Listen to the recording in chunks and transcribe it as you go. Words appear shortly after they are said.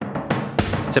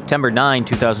September 9,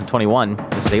 2021.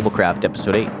 This is Ablecraft,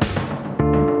 Episode 8.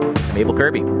 I'm Abel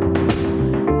Kirby.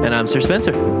 And I'm Sir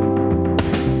Spencer.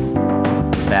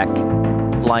 Back,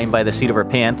 flying by the seat of our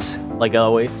pants, like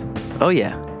always. Oh,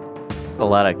 yeah. A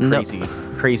lot of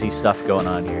crazy stuff going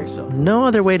on here. So no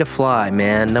other way to fly,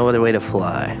 man. No other way to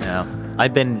fly. Yeah.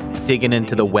 I've been digging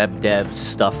into the web dev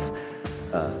stuff.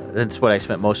 That's what I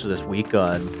spent most of this week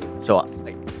on. So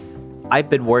I've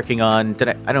been working on,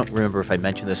 I don't remember if I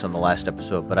mentioned this on the last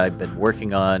episode, but I've been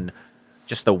working on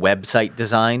just the website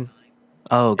design.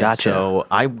 Oh, gotcha. And so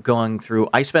I'm going through,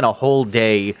 I spent a whole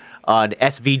day on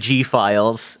SVG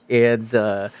files and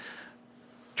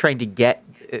trying to get,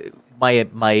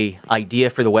 my idea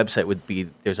for the website would be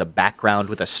there's a background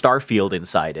with a star field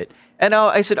inside it. And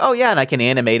I said, oh yeah, and I can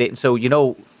animate it. And so,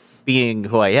 being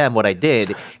who I am, what I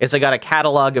did is I got a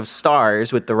catalog of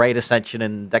stars with the right ascension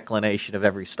and declination of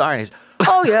every star. And he's,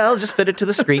 oh yeah, I'll just fit it to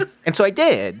the screen. And so I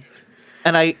did.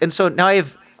 And so now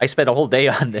I spent a whole day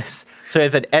on this. So I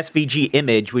have an SVG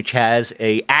image which has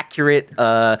a accurate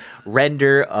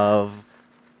render of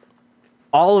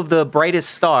all of the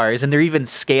brightest stars, and they're even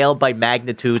scaled by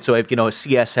magnitude. So I have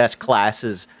CSS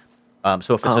classes.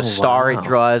 So if it's a star, wow,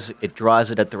 it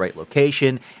draws it at the right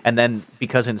location. And then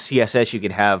because in CSS you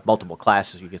can have multiple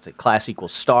classes, you can say class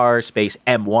equals star space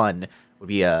M1 would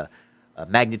be a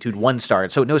magnitude 1 star.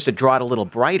 So it knows to draw it a little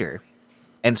brighter.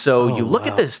 And so you look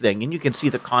at this thing and you can see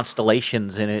the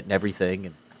constellations in it and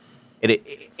everything.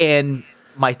 And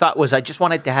my thought was I just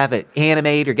wanted to have it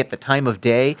animate or get the time of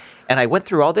day. And I went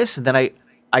through all this, and then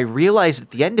I realized at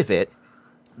the end of it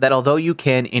that although you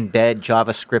can embed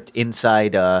JavaScript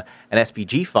inside an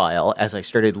SVG file, as I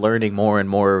started learning more and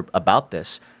more about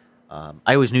this, I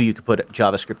always knew you could put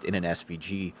JavaScript in an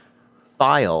SVG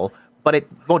file, but it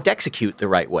won't execute the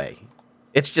right way.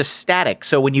 It's just static.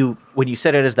 So when you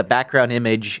set it as the background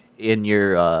image in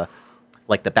your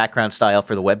like the background style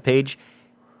for the web page,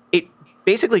 it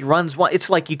basically runs one. It's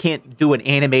like you can't do an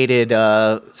animated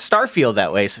star field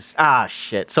that way. So,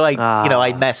 shit. So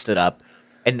I messed it up.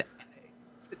 And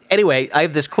anyway, I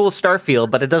have this cool star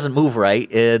field, but it doesn't move right,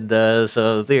 and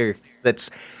so there.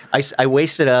 I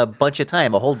wasted a bunch of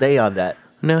time, a whole day on that.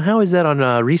 Now, how is that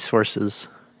on resources?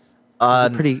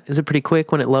 Is it pretty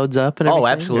quick when it loads up and everything? Oh,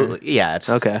 absolutely. Or? Yeah, it's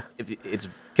okay. It's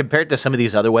compared to some of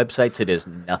these other websites, it is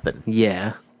nothing.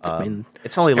 Yeah, I mean,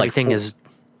 it's only everything is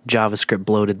JavaScript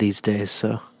bloated these days.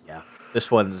 So yeah,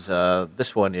 this one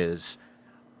is.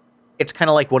 It's kind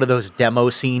of like one of those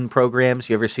demo scene programs.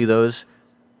 You ever see those?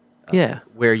 Yeah.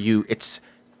 Where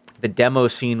the demo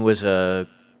scene was a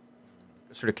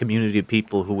sort of community of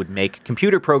people who would make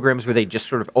computer programs where they just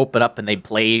sort of open up and they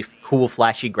play cool,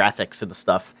 flashy graphics and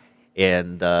stuff.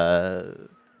 And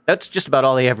that's just about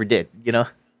all they ever did,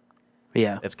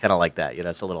 Yeah. It's kind of like that,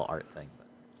 it's a little art thing. But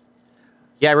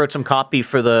yeah, I wrote some copy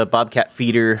for the Bobcat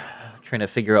Feeder, trying to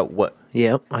figure out what...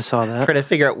 Yep, I saw that. Trying to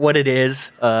figure out what it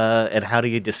is, and how do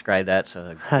you describe that.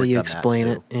 So how do you explain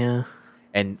it, yeah.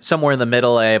 And somewhere in the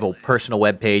middle, I have a personal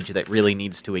web page that really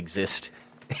needs to exist.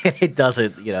 It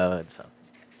doesn't, And so,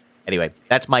 anyway,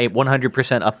 that's my 100%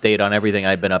 update on everything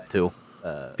I've been up to.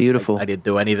 Beautiful. I didn't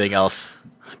do anything else.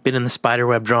 Been in the spider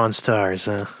web drawing stars.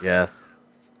 Yeah.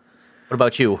 What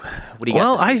about you? What do you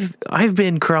got? Well, I've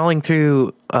been crawling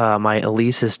through my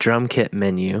Alesis drum kit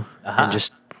menu and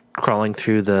just crawling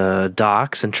through the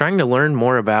docs and trying to learn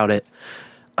more about it.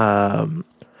 You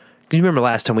remember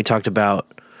last time we talked about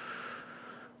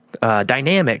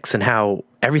dynamics and how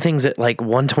everything's at like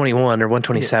 121 or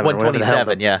 127.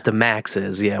 127, yeah. The max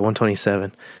is,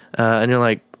 127. And you're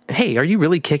like, hey, are you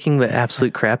really kicking the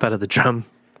absolute crap out of the drum?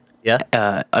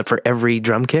 Yeah. For every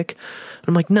drum kick? And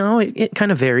I'm like, no, it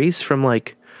kind of varies from I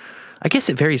guess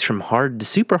it varies from hard to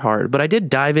super hard, but I did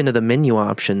dive into the menu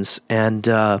options, and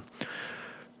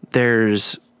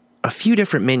there's a few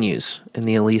different menus in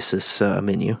the Alesis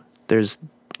menu.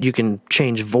 You can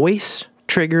change voice,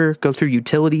 trigger, go through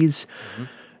utilities, and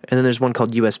then there's one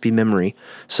called USB memory.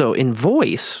 So in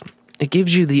voice, it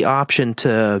gives you the option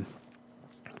to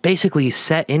basically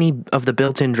set any of the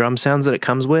built-in drum sounds that it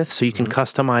comes with, so you can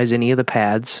customize any of the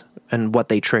pads and what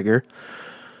they trigger.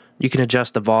 You can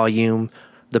adjust the volume,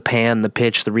 the pan, the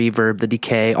pitch, the reverb, the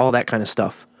decay, all that kind of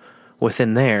stuff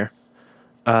within there.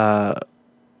 And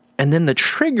then the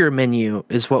trigger menu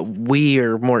is what we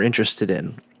are more interested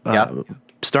in,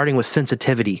 starting with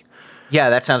sensitivity. Yeah,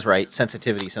 that sounds right.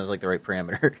 Sensitivity sounds like the right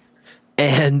parameter.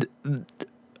 And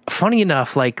funny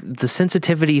enough, the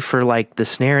sensitivity for the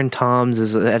snare and toms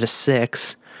is at a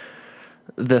 6.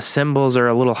 The cymbals are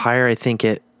a little higher, I think,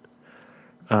 at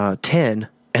 10.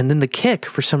 And then the kick,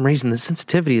 for some reason, the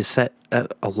sensitivity is set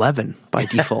at 11 by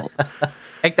default.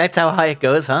 Like that's how high it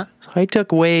goes, huh? I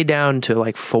took way down to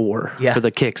like 4 Yeah. for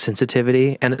the kick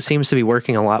sensitivity, and it seems to be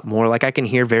working a lot more. Like I can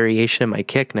hear variation in my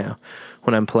kick now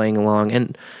when I'm playing along.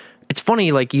 And it's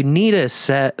funny, like you need a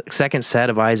second set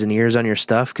of eyes and ears on your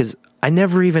stuff, because I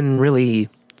never even really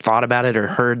thought about it or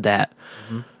heard that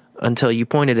until you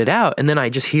pointed it out. And then I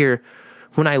just hear,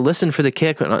 when I listen for the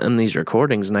kick on these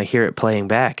recordings and I hear it playing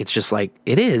back, it's just like,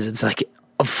 it's like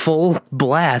a full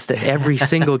blast at every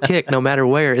single kick, no matter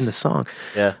where in the song.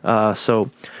 Yeah. So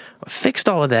fixed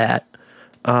all of that.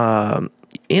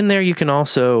 In there, you can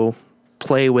also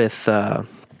play with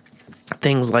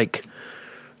things like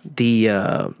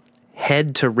the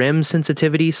head to rim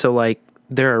sensitivity. So like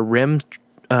there are rim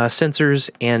sensors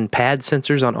and pad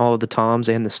sensors on all of the toms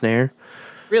and the snare.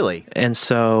 Really? And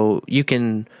so you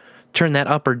can turn that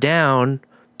up or down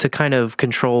to kind of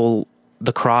control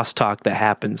the crosstalk that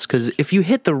happens. Because if you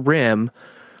hit the rim,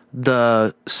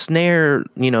 the snare,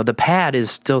 the pad is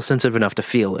still sensitive enough to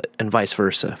feel it, and vice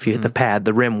versa. If you hit the pad,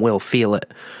 the rim will feel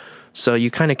it. So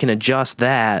you kind of can adjust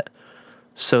that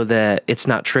so that it's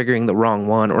not triggering the wrong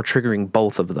one or triggering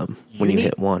both of them when you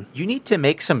hit one. You need to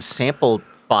make some sample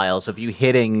files of you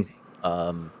hitting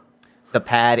the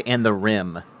pad and the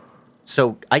rim.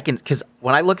 So I can, because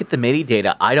when I look at the MIDI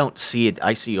data, I don't see it.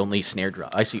 I see only snare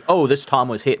drum. I see, this tom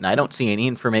was hit, and I don't see any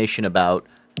information about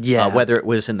whether it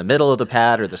was in the middle of the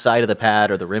pad or the side of the pad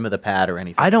or the rim of the pad or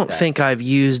anything. I don't think I've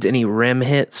used any rim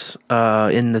hits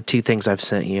in the 2 things I've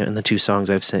sent you, in the 2 songs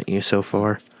I've sent you so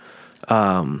far.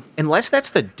 Unless that's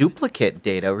the duplicate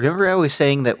data. Remember I was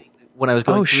saying that when I was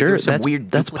going through some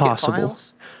weird that's duplicate possible.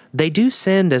 files? They do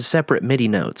send as separate MIDI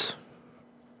notes.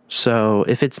 So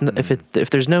if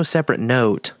there's no separate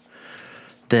note,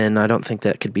 then I don't think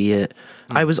that could be it.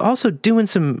 I was also doing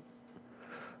some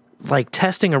like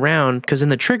testing around, because in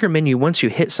the trigger menu, once you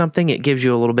hit something, it gives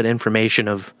you a little bit of information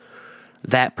of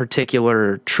that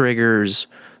particular trigger's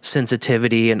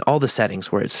sensitivity and all the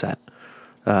settings where it's set.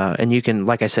 And you can,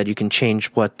 like I said, you can change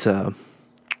what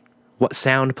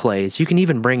sound plays. You can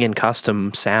even bring in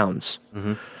custom sounds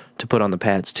to put on the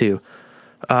pads too.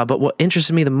 But what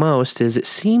interested me the most is it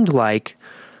seemed like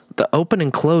the open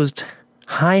and closed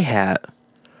hi-hat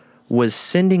was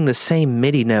sending the same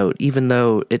MIDI note, even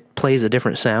though it plays a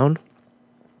different sound.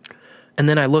 And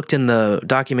then I looked in the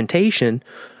documentation,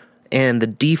 and the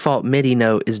default MIDI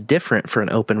note is different for an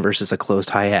open versus a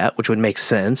closed hi-hat, which would make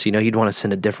sense. You'd want to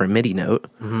send a different MIDI note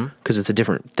because it's a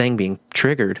different thing being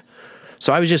triggered.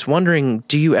 So I was just wondering,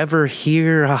 do you ever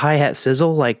hear a hi-hat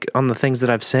sizzle? Like on the things that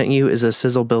I've sent you, is a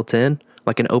sizzle built in?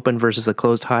 Like an open versus a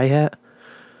closed hi-hat?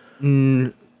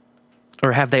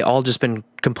 Or have they all just been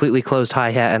completely closed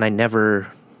hi-hat and I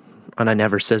never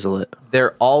sizzle it?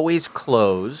 They're always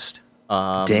closed,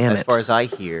 Damn as it. far as I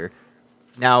hear.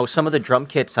 Now, some of the drum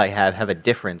kits I have a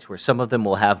difference where some of them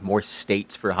will have more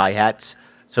states for hi-hats.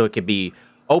 So it could be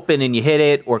open and you hit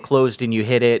it, or closed and you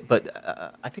hit it.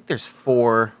 But I think there's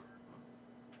 4.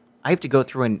 I have to go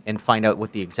through and find out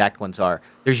what the exact ones are.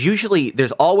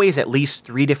 There's always at least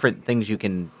 3 different things you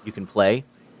can play.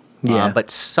 Yeah. But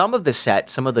some of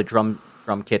the drum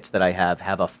kits that I have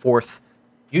a 4th.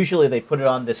 Usually they put it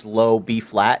on this low B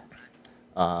flat,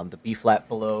 the B flat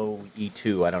below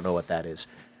E2. I don't know what that is.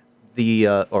 It's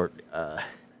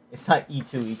not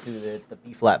E2. It's the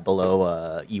B flat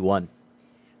below E1.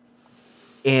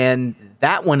 And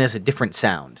that one is a different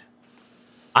sound.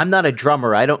 I'm not a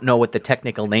drummer. I don't know what the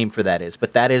technical name for that is,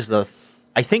 but that is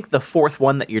I think the 4th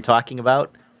one that you're talking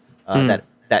about,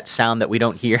 that sound that we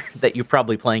don't hear, that you're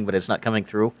probably playing, but it's not coming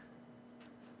through.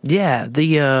 Yeah,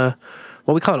 the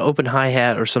what we call an open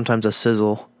hi-hat, or sometimes a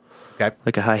sizzle. Okay.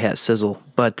 Like a hi-hat sizzle.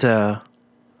 But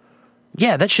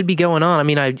yeah, that should be going on. I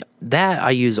mean,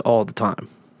 I use all the time.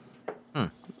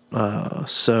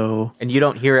 So. And you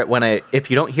don't hear it if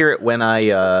you don't hear it when I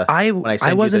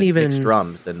send wasn't you the even fixed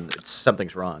drums, then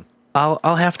something's wrong.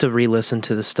 I'll have to re-listen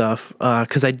to the stuff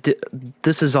because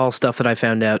this is all stuff that I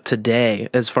found out today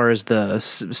as far as the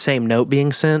same note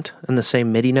being sent and the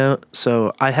same MIDI note.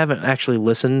 So I haven't actually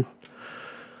listened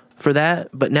for that,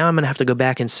 but now I'm gonna have to go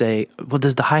back and say, well,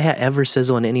 does the hi-hat ever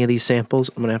sizzle in any of these samples?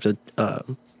 I'm gonna have to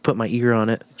put my ear on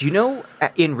it. Do you know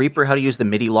in Reaper how to use the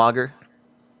MIDI logger?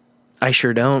 I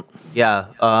sure don't. Yeah.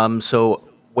 So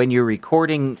when you're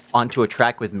recording onto a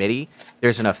track with MIDI,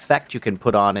 there's an effect you can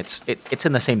put on. It's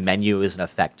in the same menu as an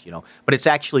effect, but it's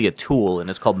actually a tool, and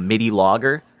it's called MIDI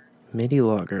logger. MIDI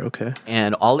logger, okay.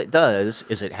 And all it does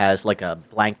is it has like a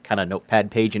blank kind of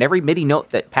notepad page, and every MIDI note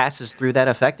that passes through that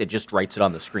effect, it just writes it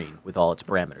on the screen with all its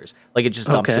parameters. Like it just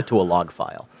dumps it to a log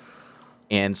file.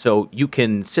 And so you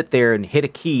can sit there and hit a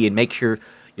key and make sure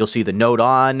you'll see the note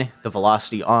on, the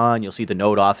velocity on. You'll see the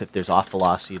note off. If there's off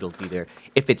velocity, it'll be there.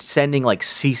 If it's sending like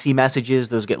CC messages,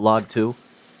 those get logged too.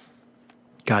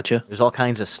 Gotcha. There's all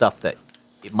kinds of stuff that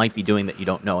it might be doing that you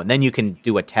don't know. And then you can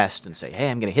do a test and say, hey,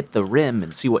 I'm going to hit the rim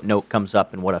and see what note comes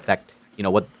up and what effect,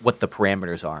 what the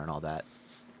parameters are and all that.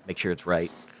 Make sure it's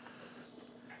right.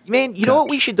 Man, you know what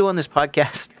we should do on this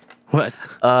podcast? What?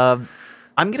 I'm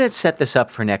going to set this up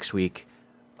for next week.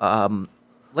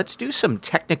 Let's do some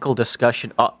technical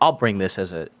discussion. I'll bring this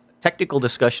as a technical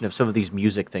discussion of some of these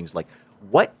music things. Like,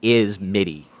 what is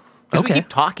MIDI? Because we keep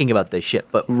talking about this shit,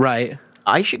 but right.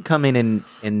 I should come in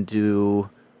and do,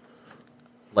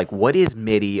 like, what is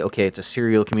MIDI? Okay, it's a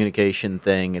serial communication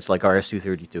thing. It's like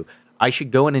RS-232. I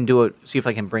should go in and do it, see if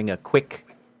I can bring a quick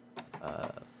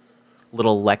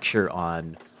little lecture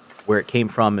on where it came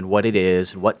from and what it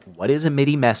is, and what is a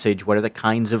MIDI message, what are the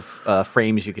kinds of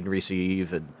frames you can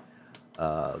receive, and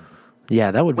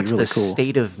yeah, that would be really what's the cool.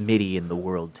 state of MIDI in the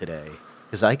world today?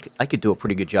 Because I could do a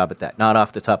pretty good job at that. Not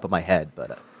off the top of my head,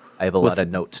 but I have a lot of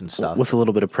notes and stuff. With a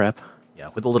little bit of prep. Yeah,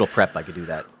 with a little prep, I could do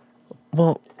that.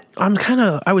 Well,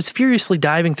 I was furiously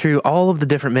diving through all of the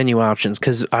different menu options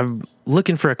because I'm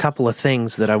looking for a couple of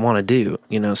things that I want to do,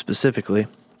 specifically.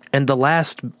 And the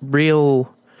last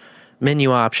real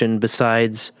menu option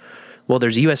besides, well,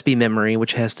 there's USB memory,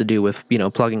 which has to do with,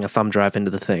 plugging a thumb drive into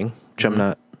the thing, which I'm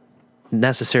not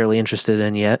necessarily interested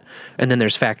in yet. And then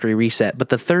there's factory reset. But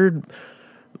the third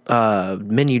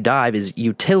menu dive is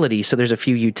utility. So there's a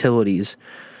few utilities.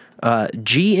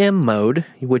 GM mode,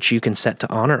 which you can set to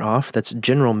on or off. That's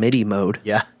general MIDI mode.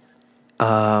 Yeah.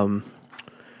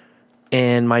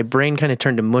 And my brain kind of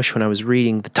turned to mush when I was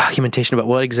reading the documentation about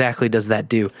what exactly does that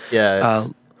do. Yeah,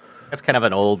 that's kind of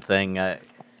an old thing.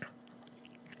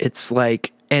 It's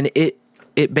like, and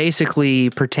it basically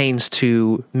pertains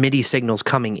to MIDI signals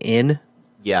coming in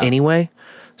anyway.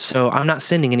 So I'm not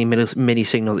sending any MIDI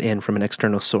signals in from an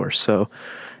external source. So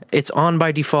it's on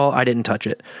by default. I didn't touch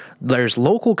it. There's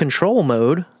local control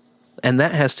mode, and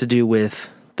that has to do with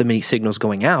the MIDI signals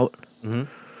going out.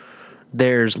 Mm-hmm.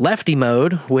 There's lefty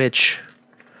mode, which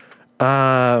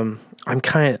I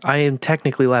am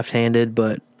technically left-handed,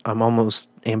 but I'm almost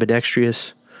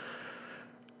ambidextrous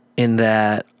in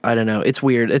that, I don't know, it's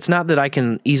weird. It's not that I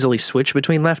can easily switch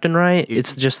between left and right.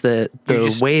 It's just that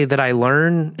the way that I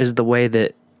learn is the way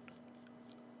that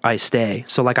I stay.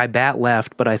 So like I bat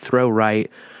left, but I throw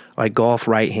right. I golf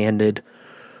right-handed.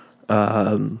 You're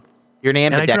an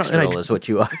ambidextral is what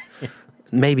you are.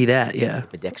 Maybe that, yeah.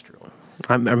 Ambidextral.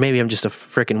 Or maybe I'm just a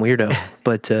freaking weirdo.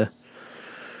 But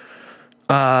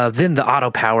then the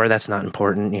auto power, that's not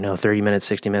important. 30 minutes,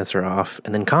 60 minutes are off.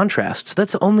 And then contrast. So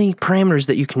that's the only parameters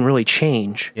that you can really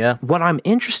change. Yeah. What I'm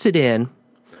interested in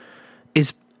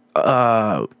is,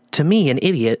 to me, an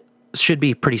idiot, should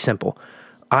be pretty simple.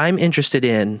 I'm interested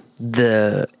in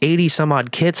the 80 some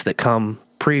odd kits that come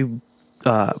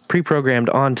pre-programmed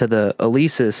onto the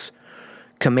Alesis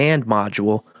command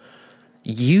module,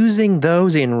 using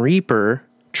those in Reaper,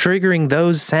 triggering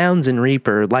those sounds in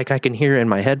Reaper like I can hear in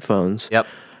my headphones. Yep.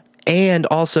 And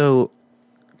also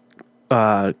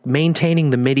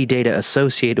maintaining the MIDI data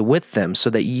associated with them so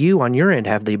that you on your end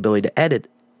have the ability to edit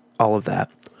all of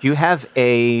that. Do you have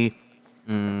do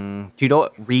you know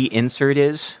what reinsert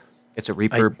is? It's a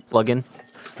Reaper plugin.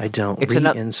 I don't. It's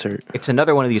reinsert. It's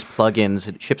another one of these plugins.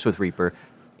 It ships with Reaper,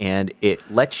 and it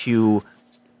lets you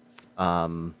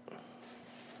do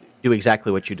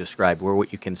exactly what you described, where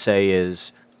what you can say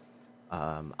is,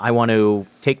 I want to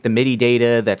take the MIDI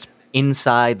data that's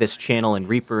inside this channel in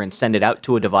Reaper and send it out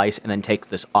to a device, and then take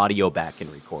this audio back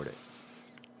and record it.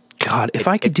 God, if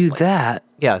I could do that.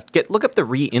 Yeah, look up the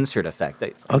reinsert effect.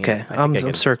 Okay,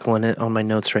 I'm circling it on my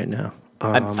notes right now.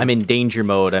 I'm in danger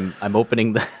mode. I'm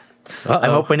opening the.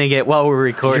 I'm opening it while we're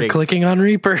recording. You're clicking on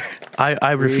Reaper.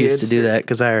 I refuse to do that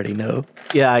because I already know.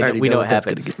 Yeah, we know what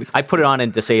happens. I put it on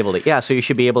and disabled it. Yeah, so you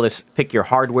should be able to pick your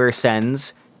hardware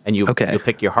sends, and you'll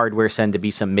pick your hardware send to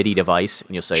be some MIDI device,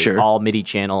 and you'll say all MIDI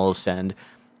channels send,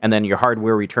 and then your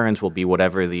hardware returns will be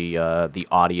whatever the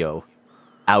audio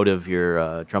out of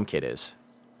your drum kit is.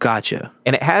 Gotcha.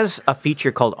 And it has a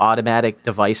feature called automatic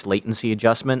device latency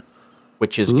adjustment,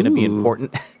 which is going to be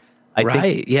important. I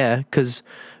think. Yeah, because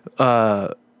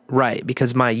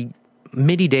my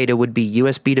MIDI data would be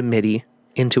USB to MIDI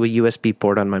into a USB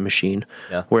port on my machine,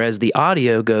 whereas the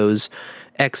audio goes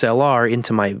XLR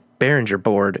into my Behringer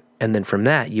board, and then from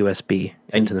that USB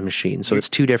into the machine. So it's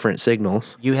two different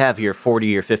signals. You have your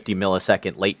 40 or 50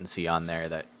 millisecond latency on there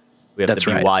that we have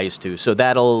to be wise to. So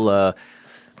that'll.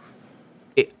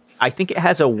 I think it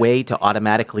has a way to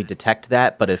automatically detect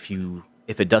that, but if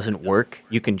it doesn't work,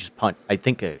 you can just punt. I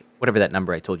think whatever that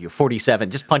number I told you,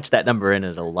 47. Just punch that number in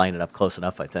and it'll line it up close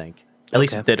enough, I think. At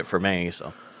least it did it for me,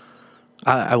 so.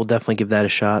 I will definitely give that a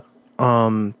shot.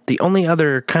 The only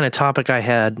other kind of topic I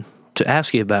had to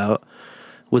ask you about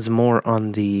was more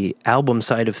on the album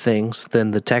side of things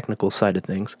than the technical side of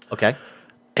things. Okay.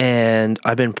 And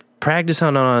I've been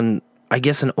practicing on, I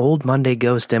guess, an old Monday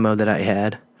Ghost demo that I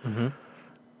had. Mm-hmm.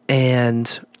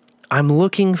 And I'm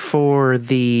looking for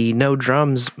the No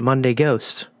Drums Monday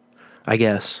Ghost, I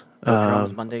guess. No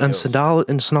Drums Monday Ghost. In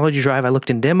Synology Drive, I looked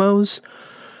in demos.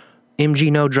 MG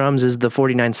No Drums is the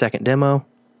 49-second demo.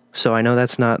 So I know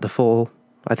that's not the full,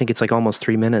 I think it's like almost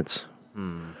 3 minutes.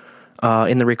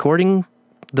 In the recording,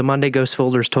 the Monday Ghost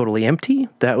folder is totally empty.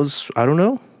 That was, I don't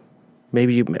know.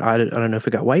 Maybe, I don't know if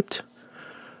it got wiped.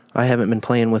 I haven't been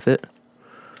playing with it.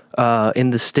 In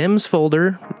the stems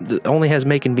folder, it only has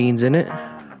Making Beans in it.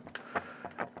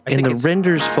 In the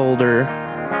renders folder,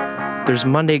 there's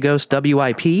Monday Ghost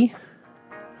WIP. Yeah,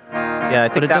 I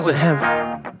think but it doesn't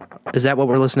have. Is that what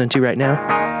we're listening to right now?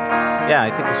 Yeah, I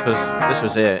think this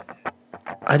was it.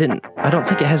 I don't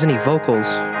think it has any vocals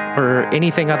or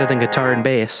anything other than guitar and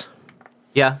bass.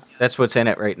 Yeah, that's what's in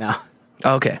it right now.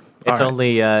 Okay. It's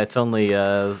only.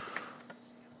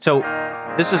 So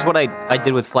this is what I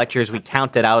did with Fletcher's. We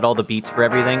counted out all the beats for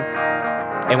everything,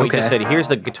 and we just said, here's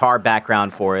the guitar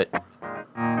background for it.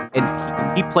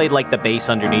 And he played like the bass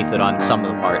underneath it on some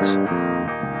of the parts,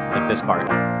 like this part.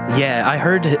 Yeah, I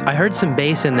heard some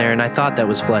bass in there, and I thought that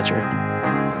was Fletcher.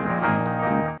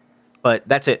 But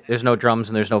that's it. There's no drums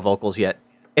and there's no vocals yet.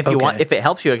 If you want, if it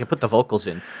helps you, I can put the vocals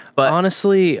in. But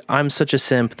honestly, I'm such a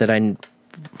simp that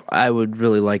I would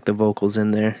really like the vocals in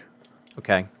there.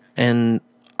 Okay. And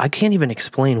I can't even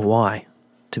explain why,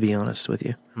 to be honest with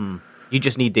you. You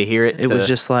just need to hear it. It was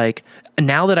just like,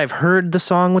 now that I've heard the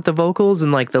song with the vocals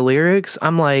and like the lyrics,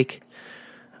 I'm like,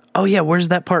 oh yeah, where's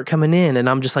that part coming in? And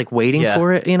I'm just like waiting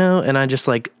for it, you know? And I just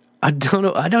like, I don't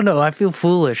know. I feel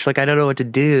foolish. Like I don't know what to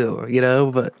do, you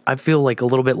know? But I feel like a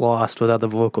little bit lost without the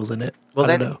vocals in it. Well,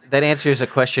 that answers a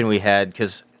question we had,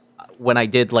 because when I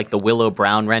did like the Willow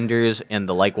Brown renders and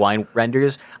the Like Wine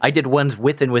renders, I did ones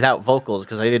with and without vocals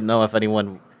because I didn't know if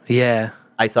anyone... Yeah.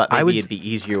 I thought maybe it'd be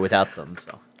easier without them.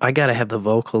 So I gotta have the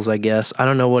vocals, I guess. I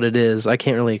don't know what it is. I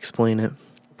can't really explain it.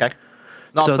 Okay.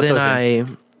 So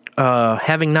then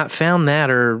having not found that,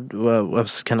 or I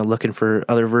was kind of looking for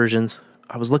other versions.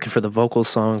 I was looking for the vocals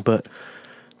song, but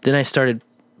then I started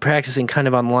practicing kind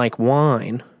of on Like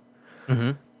Wine.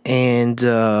 Mm-hmm. And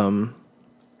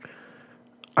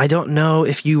I don't know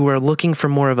if you were looking for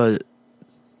more of a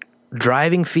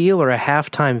driving feel or a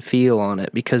halftime feel on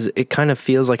it, because it kind of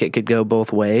feels like it could go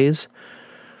both ways.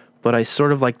 But I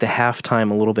sort of like the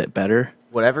halftime a little bit better.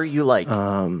 Whatever you like.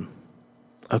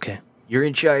 Okay. You're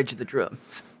in charge of the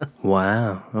drums.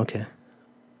 Wow. Okay.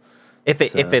 If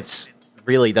it's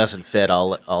really doesn't fit,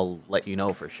 I'll let you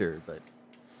know for sure. But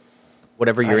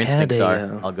whatever your instincts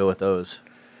are, I'll go with those.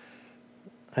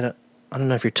 I don't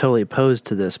know if you're totally opposed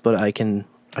to this, but I can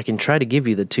try to give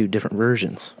you the two different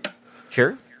versions.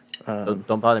 Sure.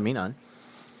 Don't bother me none.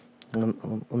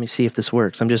 Let me see if this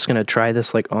works. I'm just gonna try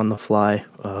this like on the fly,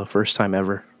 first time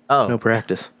ever. Oh, no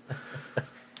practice.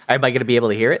 Am I gonna be able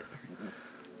to hear it?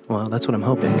 Well, that's what I'm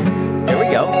hoping. There we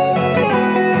go.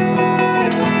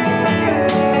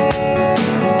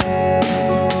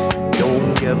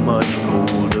 Don't get much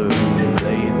colder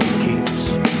playing the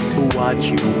keeps to watch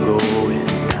you going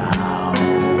down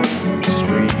the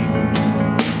street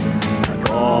like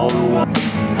all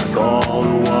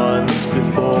the ones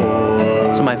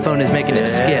before. So my phone is making it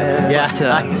skip. Yeah,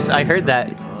 but, I heard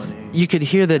that. You could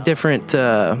hear the different.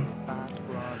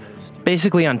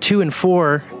 Basically, on 2 and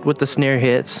 4 with the snare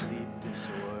hits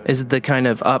is the kind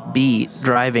of upbeat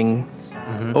driving,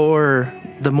 or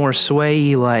the more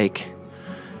sway, like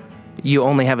you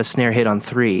only have a snare hit on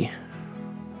 3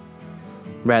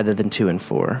 rather than 2 and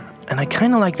 4. And I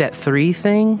kind of like that 3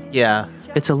 thing. Yeah,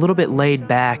 it's a little bit laid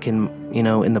back, and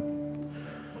in the.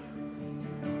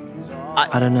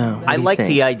 I don't know. I like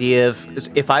the idea of,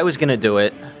 if I was going to do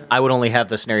it, I would only have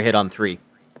the snare hit on 3.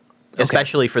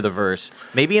 Especially for the verse.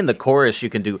 Maybe in the chorus you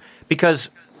can do... Because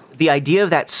the idea of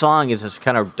that song is it's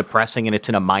kind of depressing, and it's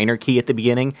in a minor key at the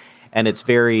beginning, and it's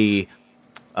very...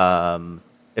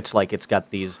 it's like it's got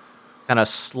these kind of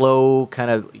slow,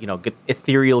 kind of,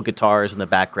 ethereal guitars in the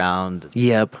background.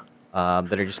 Yep.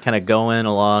 That are just kind of going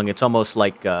along. It's almost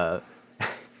like...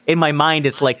 in my mind,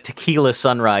 it's like Tequila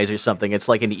Sunrise or something. It's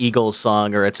like an Eagles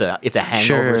song, or it's a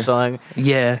Hangover song.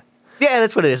 Yeah. Yeah,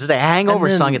 that's what it is. It's a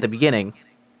Hangover song at the beginning.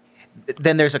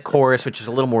 Then there's a chorus, which is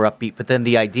a little more upbeat. But then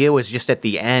the idea was just at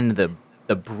the end,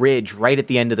 the bridge right at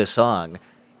the end of the song,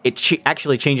 it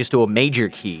actually changes to a major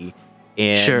key,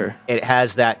 and Sure. it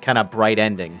has that kind of bright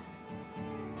ending.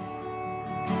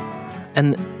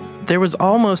 And there was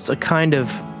almost a kind of,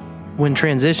 when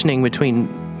transitioning between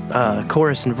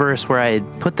chorus and verse, where I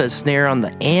had put the snare on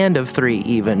the and of 3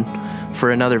 even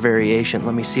for another variation.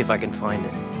 Let me see if I can find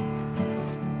it.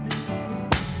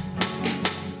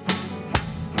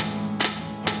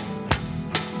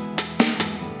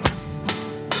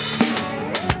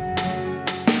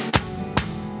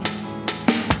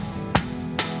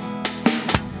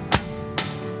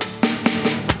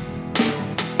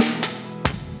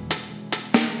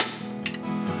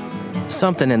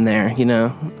 Something in there, you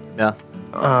know. Yeah.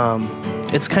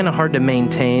 It's kind of hard to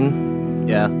maintain,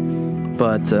 Yeah.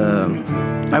 but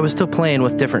I was still playing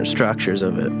with different structures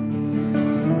of it.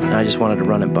 And I just wanted to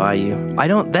run it by you.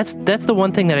 That's the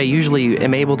one thing that I usually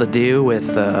am able to do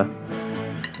with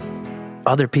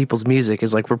other people's music,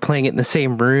 is like we're playing it in the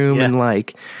same room, and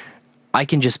like I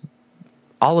can just,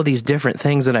 all of these different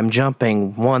things that I'm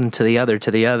jumping one to the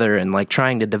other and like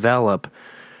trying to develop,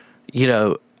 you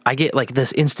know, I get like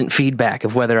this instant feedback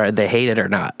of whether they hate it or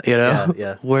not, you know?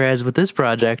 Yeah. Whereas with this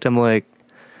project, I'm like,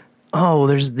 oh,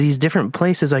 there's these different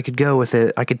places I could go with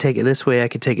it. I could take it this way. I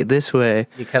could take it this way.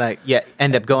 You kind of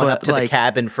end up going up to like, the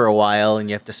cabin for a while, and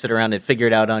you have to sit around and figure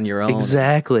it out on your own.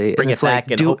 Exactly. Bring it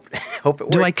back, and hope it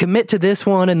works. Do I commit to this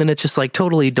one, and then it's just like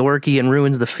totally dorky and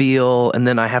ruins the feel, and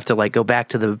then I have to like go back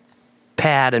to the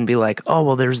pad and be like, oh,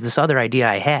 well, there's this other idea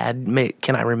I had.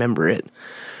 Can I remember it?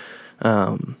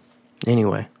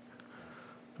 Anyway.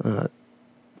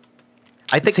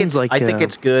 I think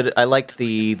it's good. I liked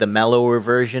the mellower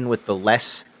version with the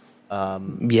less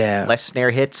snare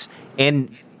hits.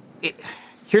 And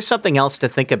here's something else to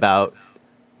think about,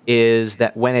 is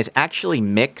that when it's actually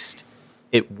mixed,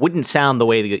 it wouldn't sound the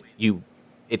way that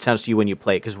it sounds to you when you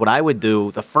play it. Because what I would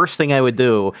do, the first thing I would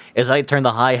do is I'd turn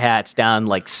the hi-hats down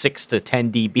like 6 to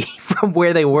 10 dB from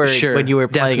where they were when you were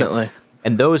playing definitely. it.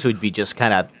 And those would be just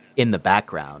kind of in the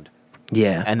background.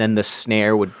 Yeah. And then the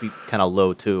snare would be kind of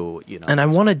low too, you know. And I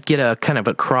want to get a kind of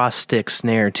a cross stick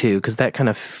snare too, because that kind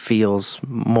of feels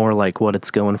more like what it's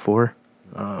going for.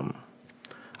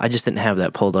 I just didn't have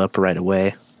that pulled up right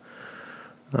away.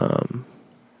 But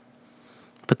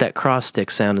that cross stick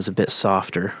sound is a bit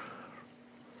softer.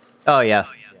 Oh, yeah.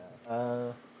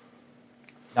 No,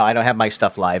 I don't have my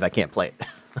stuff live. I can't play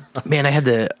it. Man, I had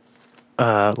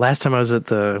last time I was at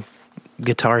the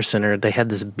Guitar Center, they had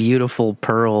this beautiful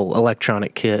Pearl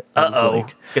electronic kit.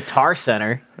 Guitar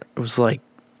Center? It was like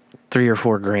 $3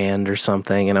 or $4 grand or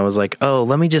something, and I was like, oh,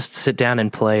 let me just sit down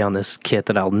and play on this kit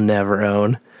that I'll never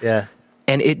own. Yeah.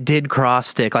 And it did cross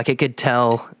stick. Like, it could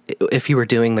tell if you were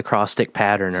doing the cross stick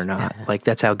pattern or not. Like,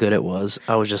 that's how good it was.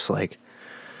 I was just like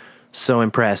so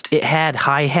impressed. It had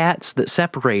hi-hats that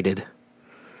separated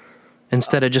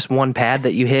instead of just one pad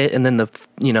that you hit and then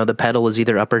the pedal is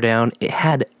either up or down. It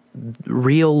had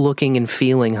real looking and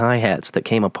feeling hi-hats that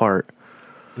came apart.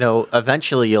 No,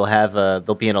 eventually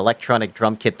there'll be an electronic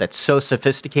drum kit that's so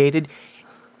sophisticated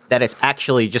that it's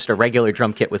actually just a regular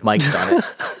drum kit with mics on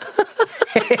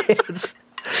it.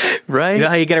 Right? You know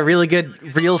how you get a really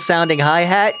good real sounding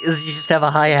hi-hat? Is you just have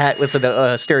a hi-hat with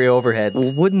a stereo overheads.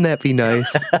 Well, wouldn't that be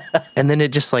nice? And then it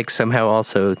just like somehow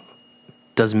also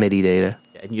does MIDI data.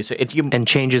 And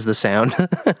changes the sound.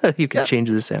 You can change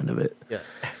the sound of it. Yeah.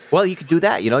 Well, you could do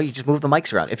that. You know, you just move the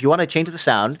mics around. If you want to change the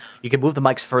sound, you can move the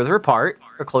mics further apart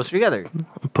or closer together.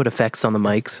 Put effects on the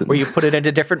mics. Or you put it in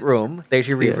a different room. There's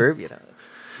your reverb. You know,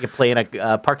 you can play in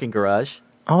a parking garage.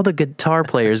 All the guitar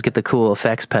players get the cool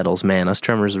effects pedals, man. Us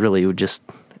drummers really would just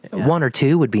one or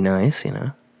two would be nice, you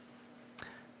know.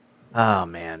 Oh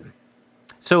man.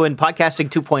 So in Podcasting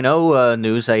 2.0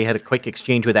 news, I had a quick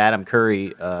exchange with Adam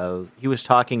Curry. He was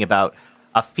talking about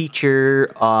a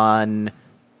feature on.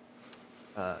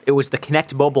 It was the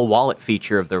Connect Mobile Wallet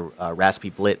feature of the Raspberry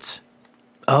Blitz.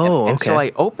 Oh, and okay. So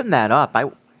I opened that up.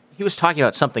 He was talking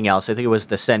about something else. I think it was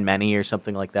the Send Many or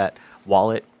something like that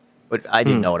wallet. But I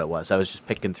didn't know what it was. I was just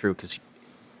picking through.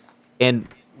 And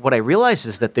what I realized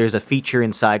is that there's a feature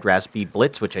inside Raspberry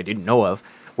Blitz, which I didn't know of,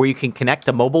 where you can connect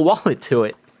a mobile wallet to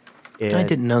it. And, I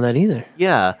didn't know that either.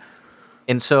 Yeah.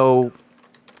 And so,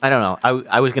 I don't know.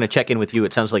 I was going to check in with you.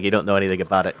 It sounds like you don't know anything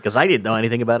about it, because I didn't know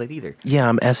anything about it either. Yeah,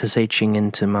 I'm SSHing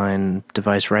into my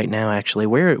device right now, actually.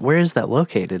 Where is that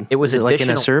located? Is it like in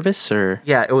a service? Or?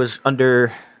 Yeah, it was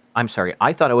under... I'm sorry.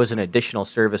 I thought it was in additional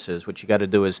services. What you got to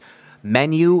do is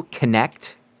menu,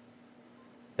 connect,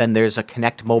 then there's a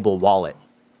Connect Mobile Wallet.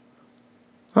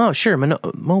 Oh, sure.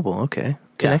 Mobile, okay.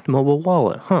 Connect Mobile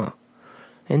Wallet, huh.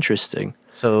 Interesting.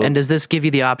 So, and does this give you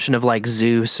the option of like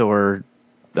Zeus or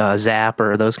Zap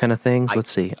or those kind of things? Let's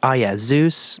see. Oh, yeah.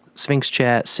 Zeus, Sphinx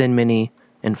Chat, Send Mini,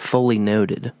 and Fully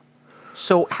Noted.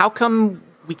 So how come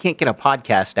we can't get a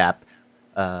podcast app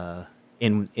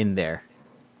in there?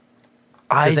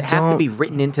 Does it have to be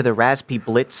written into the Raspberry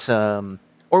Blitz? Or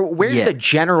where's the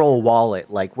general wallet?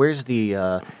 Like, where's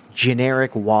the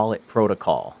generic wallet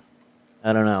protocol?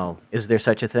 I don't know. Is there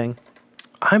such a thing?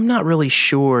 I'm not really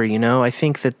sure, I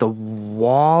think that the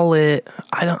wallet,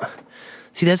 I don't...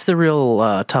 See, that's the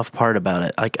real tough part about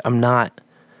it. Like, I'm not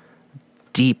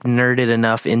deep nerded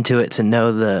enough into it to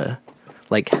know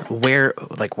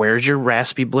where's your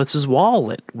Raspberry Blitz's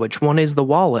wallet? Which one is the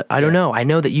wallet? I don't know. I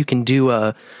know that you can do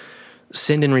a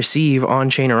send and receive on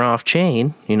chain or off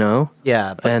chain,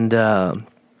 Yeah. And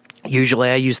usually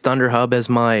I use ThunderHub as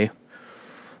my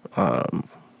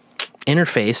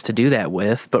interface to do that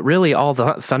with, but really all the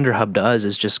ThunderHub does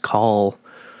is just call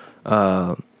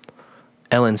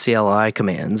LNCLI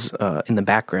commands in the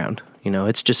background.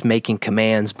 It's just making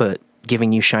commands, but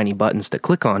giving you shiny buttons to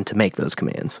click on to make those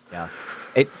commands. Yeah.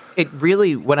 It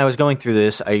really, when I was going through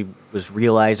this, I was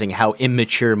realizing how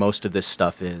immature most of this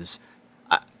stuff is.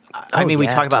 I mean, we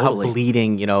talk about how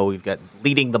bleeding, we've got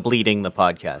Bleeding, the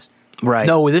podcast. Right.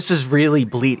 No, this is really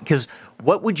bleeding. Because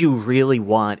what would you really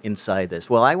want inside this?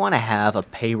 Well, I want to have a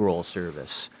payroll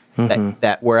service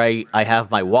that where I have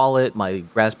my wallet, my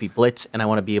Raspberry Blitz, and I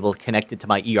want to be able to connect it to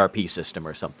my ERP system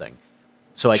or something.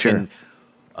 So I can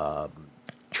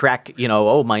track,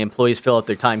 my employees fill out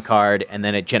their time card, and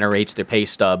then it generates their pay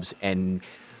stubs and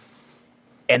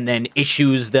then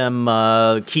issues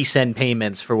them key send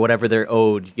payments for whatever they're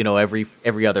owed,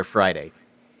 every other Friday.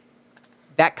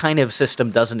 That kind of system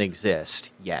doesn't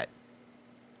exist yet,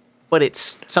 but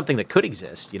it's something that could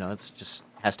exist. It's just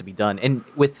has to be done. And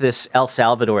with this El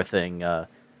Salvador thing, on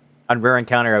Rare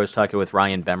Encounter, I was talking with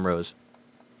Ryan Bemrose,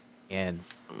 and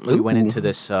we went into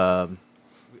this kind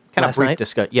of brief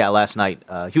discussion. Yeah, last night.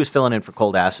 He was filling in for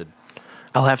Cold Acid.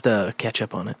 I'll have to catch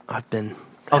up on it. I've been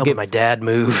helping my dad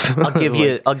move.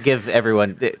 I'll give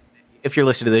everyone. If you're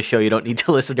listening to this show, you don't need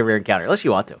to listen to Rare Encounter unless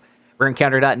you want to.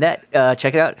 RareEncounter.net.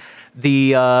 Check it out.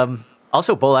 The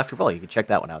also Bowl After Bowl. You can check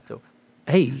that one out too.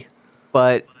 Hey,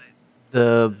 but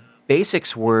the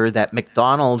basics were that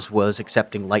McDonald's was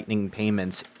accepting Lightning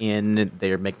payments in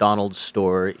their McDonald's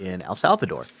store in El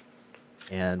Salvador.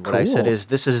 And what I said is,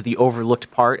 this is the overlooked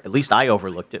part. At least I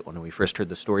overlooked it when we first heard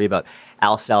the story about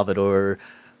El Salvador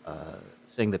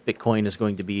saying that Bitcoin is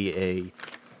going to be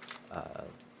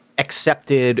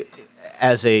accepted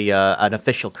as an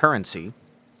official currency.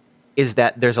 Is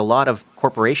that there's a lot of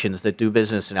corporations that do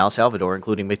business in El Salvador,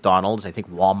 including McDonald's. I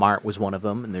think Walmart was one of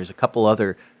them, and there's a couple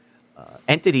other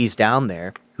entities down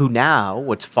there who now,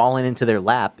 what's fallen into their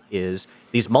lap is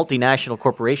these multinational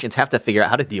corporations have to figure out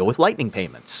how to deal with Lightning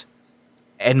payments.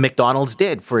 And McDonald's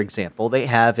did, for example. They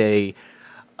have a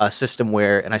system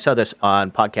where, and I saw this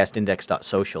on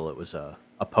podcastindex.social, it was a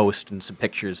post and some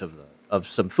pictures of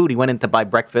some food. He went in to buy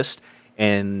breakfast,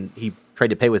 and he tried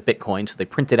to pay with Bitcoin, so they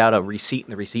printed out a receipt,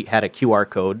 and the receipt had a QR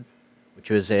code, which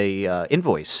was a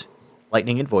invoice,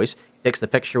 Lightning invoice. He takes the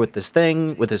picture with this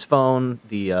thing, with his phone,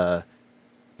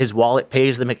 his wallet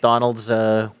pays the McDonald's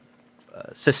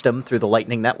system through the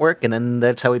Lightning network, and then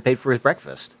that's how he paid for his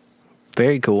breakfast.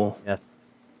 Very cool. Yeah.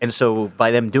 And so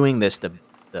by them doing this,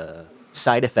 the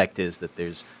side effect is that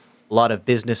there's a lot of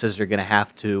businesses are going to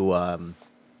have to,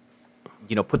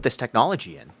 put this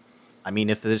technology in. I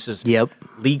mean, if this is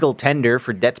legal tender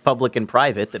for debts public and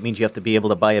private, that means you have to be able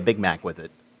to buy a Big Mac with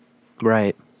it.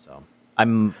 Right. So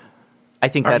I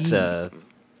think that's a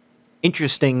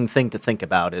interesting thing to think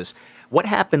about is what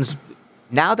happens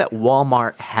now that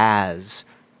Walmart has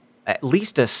at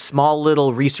least a small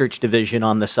little research division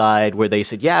on the side where they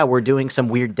said, yeah, we're doing some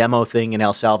weird demo thing in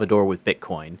El Salvador with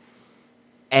Bitcoin.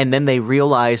 And then they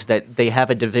realize that they have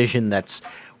a division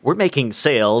we're making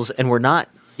sales and we're not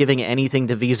giving anything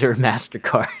to Visa or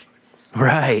MasterCard.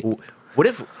 Right. What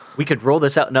if we could roll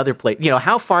this out in other places?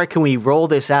 How far can we roll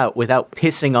this out without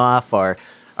pissing off our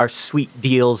sweet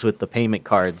deals with the payment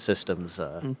card systems?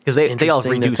 Because they all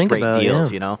reduce great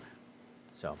deals,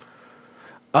 So,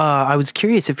 I was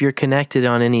curious if you're connected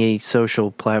on any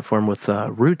social platform with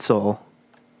Rootsoul.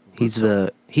 He's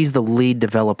the lead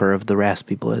developer of the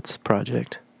Raspberry Blitz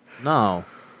project. No.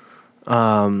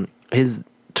 His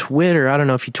Twitter, I don't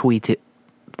know if you tweet it.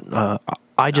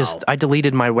 I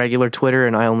deleted my regular Twitter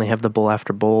and I only have the Bowl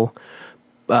After Bowl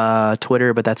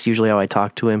Twitter, but that's usually how I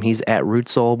talk to him. He's at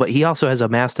Rootsoul, but he also has a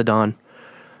Mastodon,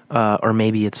 or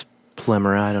maybe it's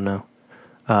Plimmer, I don't know.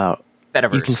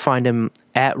 Metaverse. You can find him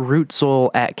at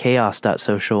Rootsoul at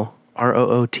chaos.social,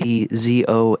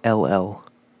 ROOTZOLL.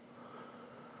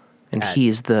 And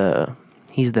he's the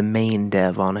main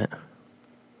dev on it.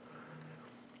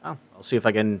 Oh, I'll see if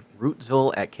I can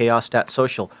Rootsoul at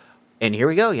chaos.social. And here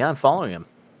we go. Yeah, I'm following him.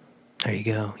 There you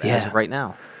go. As of right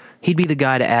now. He'd be the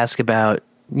guy to ask about,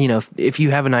 if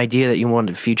you have an idea that you want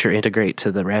to feature integrate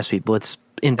to the Raspberry Blitz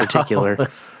in particular.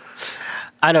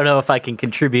 I don't know if I can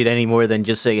contribute any more than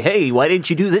just say, hey, why didn't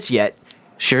you do this yet?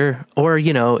 Sure. Or,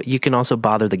 you can also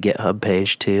bother the GitHub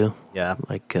page too. Yeah.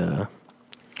 Like,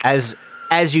 as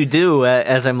you do,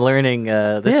 as I'm learning,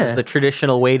 this is the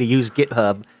traditional way to use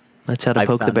GitHub. That's how to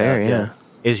poke the bear, yeah.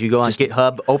 Is you go on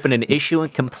GitHub, open an issue,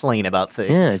 and complain about things.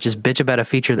 Yeah, just bitch about a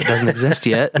feature that doesn't exist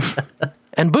yet.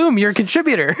 And boom, you're a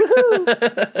contributor.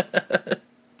 That's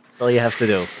all you have to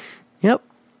do. Yep.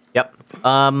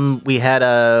 We had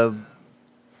our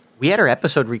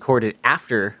episode recorded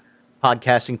after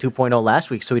Podcasting 2.0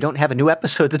 last week, so we don't have a new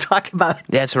episode to talk about.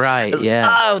 That's right,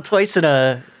 yeah. Twice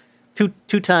in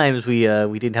two times we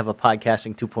didn't have a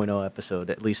Podcasting 2.0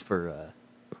 episode, at least for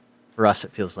us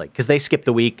it feels like, because they skipped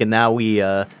a week and now we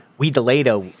delayed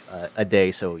a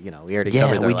day, so we already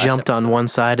covered their we last jumped on episode. one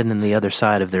side and then the other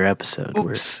side of their episode.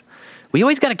 Oops. We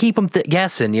always got to keep them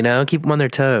guessing, keep them on their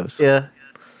toes. Yeah.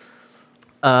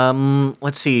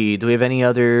 Let's see. Do we have any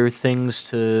other things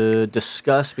to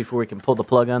discuss before we can pull the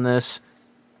plug on this?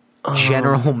 Why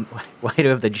do we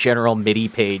have the general MIDI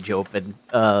page open?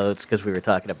 It's because we were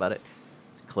talking about it.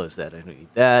 Let's close that. I don't need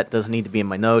that. Doesn't need to be in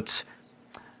my notes.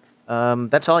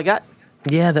 That's all I got.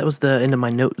 Yeah, that was the end of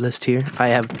my note list here. I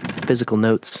have physical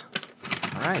notes.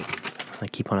 All right. I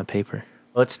keep on a paper.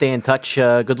 Let's stay in touch.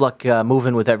 Good luck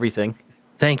moving with everything.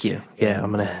 Thank you. Yeah,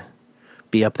 I'm going to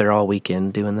be up there all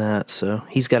weekend doing that, so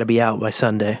he's got to be out by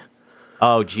Sunday.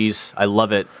 Oh, geez. I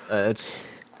love it. It's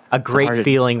a great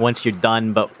feeling once you're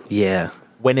done, but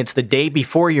when it's the day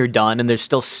before you're done and there's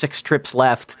still 6 trips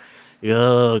left,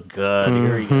 oh, God,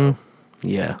 here you go.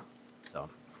 Yeah. So,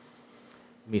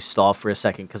 let me stall for a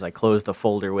second because I closed the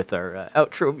folder with our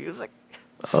outro music.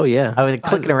 Oh, yeah. I was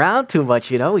clicking around too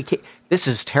much, We can't. This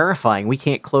is terrifying. We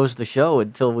can't close the show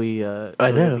until we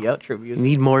I know. the outro music.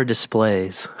 Need more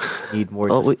displays. Need more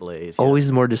displays. Yeah.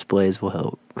 Always more displays will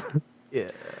help.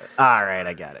 Yeah. All right,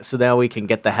 I got it. So now we can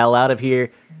get the hell out of here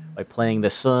by playing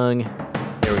this song.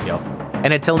 There we go.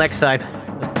 And until next time,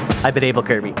 I've been Abel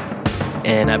Kirby.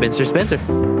 And I've been Sir Spencer.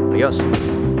 Adios.